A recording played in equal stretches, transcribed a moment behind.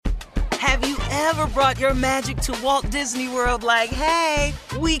Have you ever brought your magic to Walt Disney World like, hey,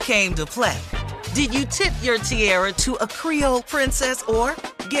 we came to play? Did you tip your tiara to a Creole princess or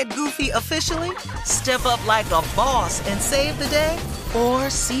get goofy officially? Step up like a boss and save the day? Or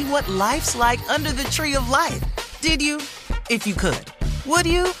see what life's like under the tree of life? Did you? If you could. Would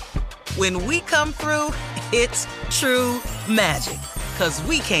you? When we come through, it's true magic. 'Cause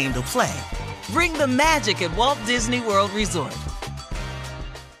we came to play. Bring the magic at Walt Disney World Resort.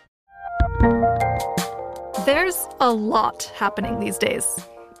 There's a lot happening these days.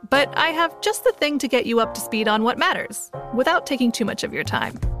 But I have just the thing to get you up to speed on what matters, without taking too much of your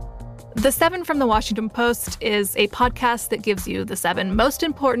time. The 7 from the Washington Post is a podcast that gives you the 7 most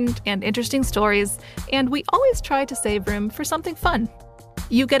important and interesting stories, and we always try to save room for something fun.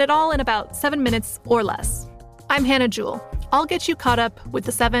 You get it all in about 7 minutes or less. I'm Hannah Jewell. I'll get you caught up with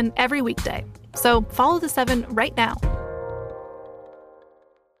the 7 every weekday. So follow the 7 right now.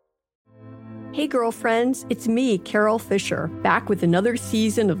 Hey girlfriends, it's me, Carol Fisher, back with another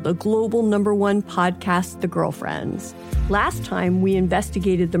season of the global #1 podcast, The Girlfriends. Last time, we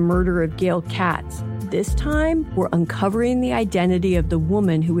investigated the murder of Gail Katz. This time, we're uncovering the identity of the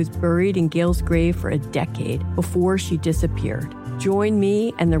woman who was buried in Gail's grave for a decade before she disappeared. Join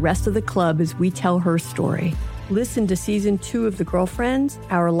me and the rest of the club as we tell her story. Listen to Season 2 of The Girlfriends,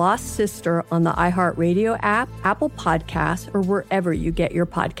 Our Lost Sister on the iHeartRadio app, Apple Podcasts, or wherever you get your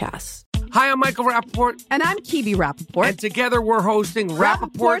podcasts. Hi, I'm Michael Rappaport. And I'm Kibi Rappaport. And together we're hosting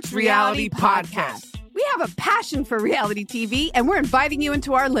Rappaport's Reality Podcast. We have a passion for reality TV, and we're inviting you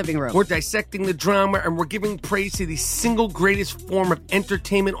into our living room. We're dissecting the drama, and we're giving praise to the single greatest form of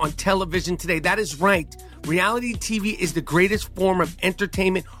entertainment on television today. That is right. Reality TV is the greatest form of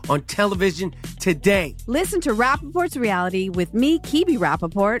entertainment on television today. Listen to Rappaport's Reality with me, Kibi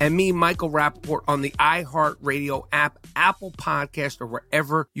Rappaport. And me, Michael Rappaport, on the iHeartRadio app, Apple Podcast, or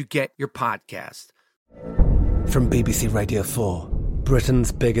wherever you get your podcast. From BBC Radio 4,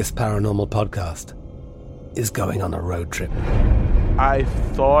 Britain's biggest paranormal podcast is going on a road trip. I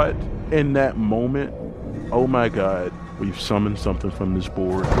thought in that moment, oh my God, we've summoned something from this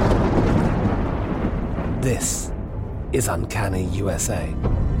board. This is Uncanny USA.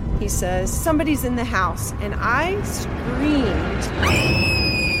 He says, somebody's in the house, and I screamed.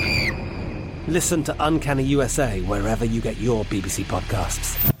 Listen to Uncanny USA wherever you get your BBC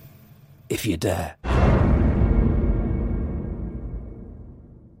podcasts, if you dare.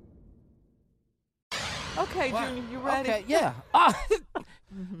 Okay, Junior, you ready? Okay, yeah.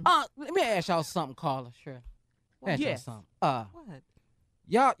 Let me ask y'all something, Carla. Sure. Ask y'all something. What?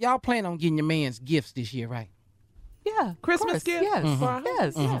 Y'all plan on getting your man's gifts this year, right? Yeah, Christmas gifts? Yes,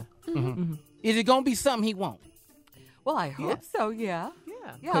 yes, yeah. Is it gonna be something he wants? Well, I hope so. Yeah.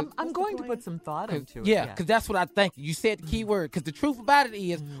 Yeah, I'm going to put some thought into it. Yeah, because that's what I think. You said the key word. Because the truth about it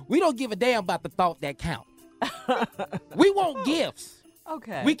is, we don't give a damn about the thought that count. We want gifts.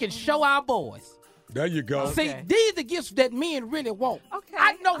 Okay. We can show our boys. There you go. See, these are gifts that men really want. Okay.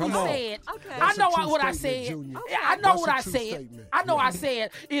 I know Come he on. said. Okay. I know That's a what true I statement, said. Junior. Yeah, I know That's what a I true said. statement. I know I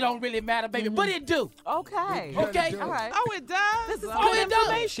said it don't really matter, baby, but it do. Okay. Okay. All right. Oh, it does? This is Oh, good it does.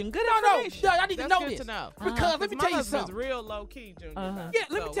 information. Good No, information. I need to That's know good this. to know. Because let me My tell you husband's something. real low-key, Junior. Yeah,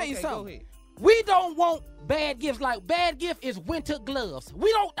 let me tell you Go something. ahead. We don't want bad gifts. Like bad gift is winter gloves.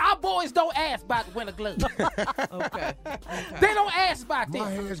 We don't. Our boys don't ask about winter gloves. Okay. They don't ask about My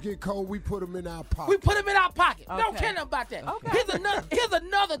that. hands get cold, we put them in our pocket. We put them in our pocket. We don't Okay. care nothing about that. Okay. Here's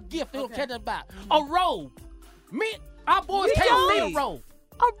another gift we don't care nothing about. A robe. Our boys We can't don't. see a robe.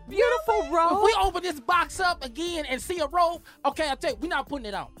 A beautiful If robe. we open this box up again and see a robe, okay, I'll tell you, we're not putting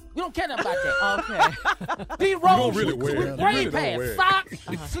it on. We don't care nothing about that. Okay. These robes, really wear we it. You braid really don't pants, wear it. socks,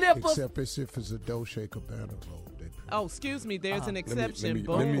 slippers. Except if it's a Dolce Gabbana robe. They put Oh, excuse me. There's an Let exception. me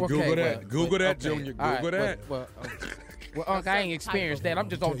Boom. Google that. well, Google that, okay. Junior. All right, Google that. Well, Uncle, I ain't experienced that. I'm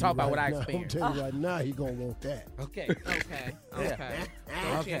just gonna talk about what I experienced. I'm telling you right now, he gonna want that. Okay. Okay.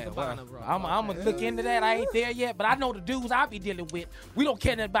 Okay. Well, I'm gonna look into that. I ain't there yet, but I know the dudes I be dealing with. We don't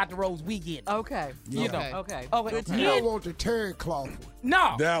care nothing about the robes we get. Okay. You know. Okay. Okay. Good to You know. don't want the terry cloth one.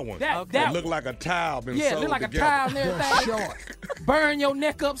 No. That one. That look like a towel been yeah, sewed look like together. a towel and everything. Short. Burn your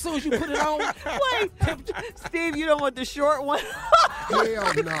neck up as soon as you put it on. Wait, Steve, you don't want the short one?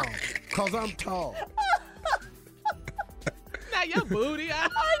 Hell no, cause I'm tall. Now your booty.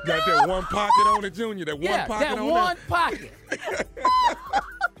 Got that one pocket on it, Junior. That Yeah, one pocket that on one pocket.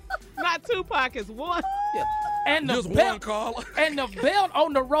 Not two pockets. One. Yeah. And the Just belt, one collar. And the belt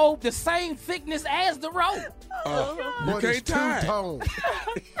on the robe the same thickness as the robe. You can't tie it. Two-tone.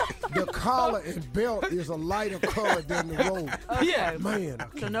 The collar and belt is a lighter color than the robe. Yeah, man.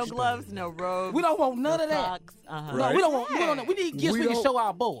 So no gloves, no robe. We don't want none of that. Uh-huh. No, we don't want. We need gifts we can show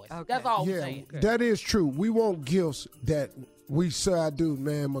our boys. Okay. That's all we're Yeah, saying. that is true. We want gifts that we say, I do,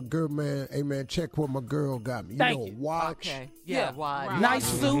 man. My girl, man. Hey, man, check what my girl got me. Thank you. Watch. Okay. Yeah, watch. Right. Nice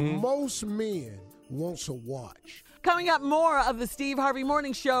suit. Most men wants a watch. Coming up, more of the Steve Harvey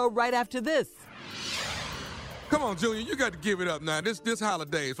Morning Show right after this. Come on, Junior, you got to give it up now. This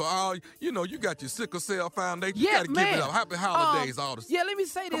holidays for all, you got your Sickle Cell Foundation. You got to give it up. Happy holidays, all the. Yeah, let me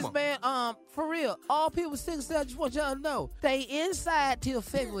say this, man. For real, all people with sickle cell, just want y'all to know, stay inside till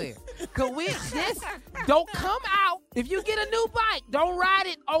February. Cause this don't come out. If you get a new bike, don't ride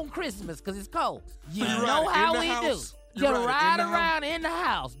it on Christmas, cause it's cold. You know how we do. Just ride around in the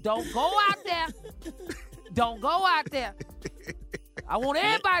house. Don't go out there. Don't go out there. I want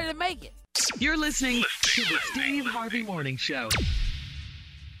everybody to make it. You're listening to the Steve Harvey Morning Show.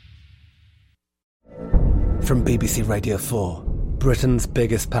 From BBC Radio 4, Britain's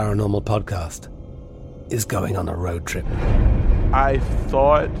biggest paranormal podcast is going on a road trip. I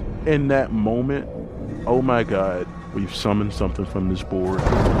thought in that moment, oh my God, we've summoned something from this board.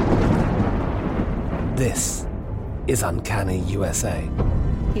 This is Uncanny USA.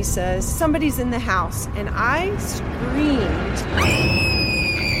 He says, somebody's in the house, and I screamed.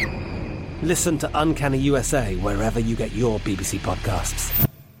 Listen to Uncanny USA wherever you get your BBC podcasts,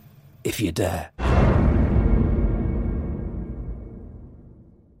 if you dare.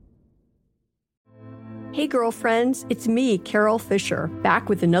 Hey girlfriends, it's me, Carol Fisher, back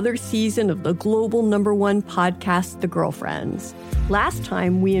with another season of the global #1 podcast, The Girlfriends. Last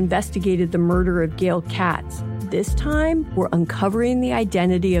time, we investigated the murder of Gail Katz. This time, we're uncovering the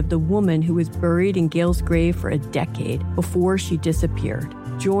identity of the woman who was buried in Gail's grave for a decade before she disappeared.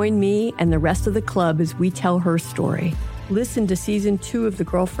 Join me and the rest of the club as we tell her story. Listen to Season 2 of The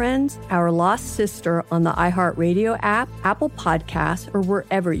Girlfriends, Our Lost Sister on the iHeartRadio app, Apple Podcasts, or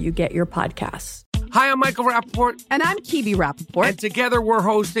wherever you get your podcasts. Hi, I'm Michael Rappaport. And I'm Kibi Rappaport. And together we're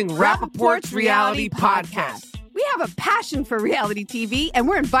hosting Rappaport's Reality Podcast. We have a passion for reality TV, and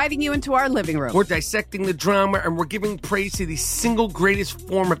we're inviting you into our living room. We're dissecting the drama, and we're giving praise to the single greatest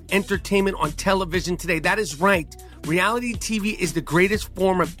form of entertainment on television today. That is right. Reality TV is the greatest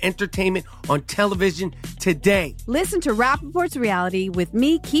form of entertainment on television today. Listen to Rappaport's Reality with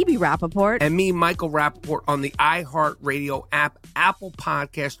me, Kibi Rappaport. And me, Michael Rappaport, on the iHeartRadio app, Apple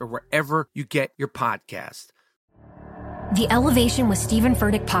Podcast, or wherever you get your podcast. The Elevation with Stephen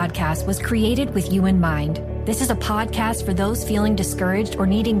Furtick podcast was created with you in mind. This is a podcast for those feeling discouraged or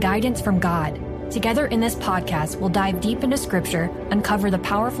needing guidance from God. Together in this podcast, we'll dive deep into Scripture, uncover the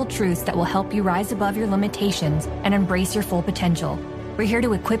powerful truths that will help you rise above your limitations and embrace your full potential. We're here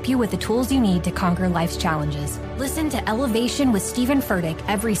to equip you with the tools you need to conquer life's challenges. Listen to Elevation with Stephen Furtick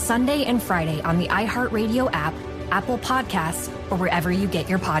every Sunday and Friday on the iHeartRadio app, Apple Podcasts, or wherever you get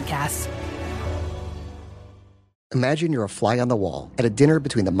your podcasts. Imagine you're a fly on the wall at a dinner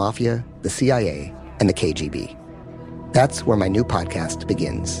between the Mafia, the CIA, and the KGB. That's where my new podcast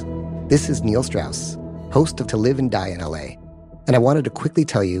begins. This is Neil Strauss, host of To Live and Die in LA, and I wanted to quickly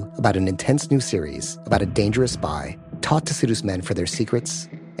tell you about an intense new series about a dangerous spy taught to seduce men for their secrets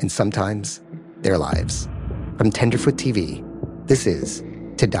and sometimes their lives. From Tenderfoot TV, this is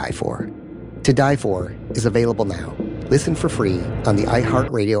To Die For. To Die For is available now. Listen for free on the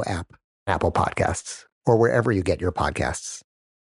iHeartRadio app, Apple Podcasts, or wherever you get your podcasts.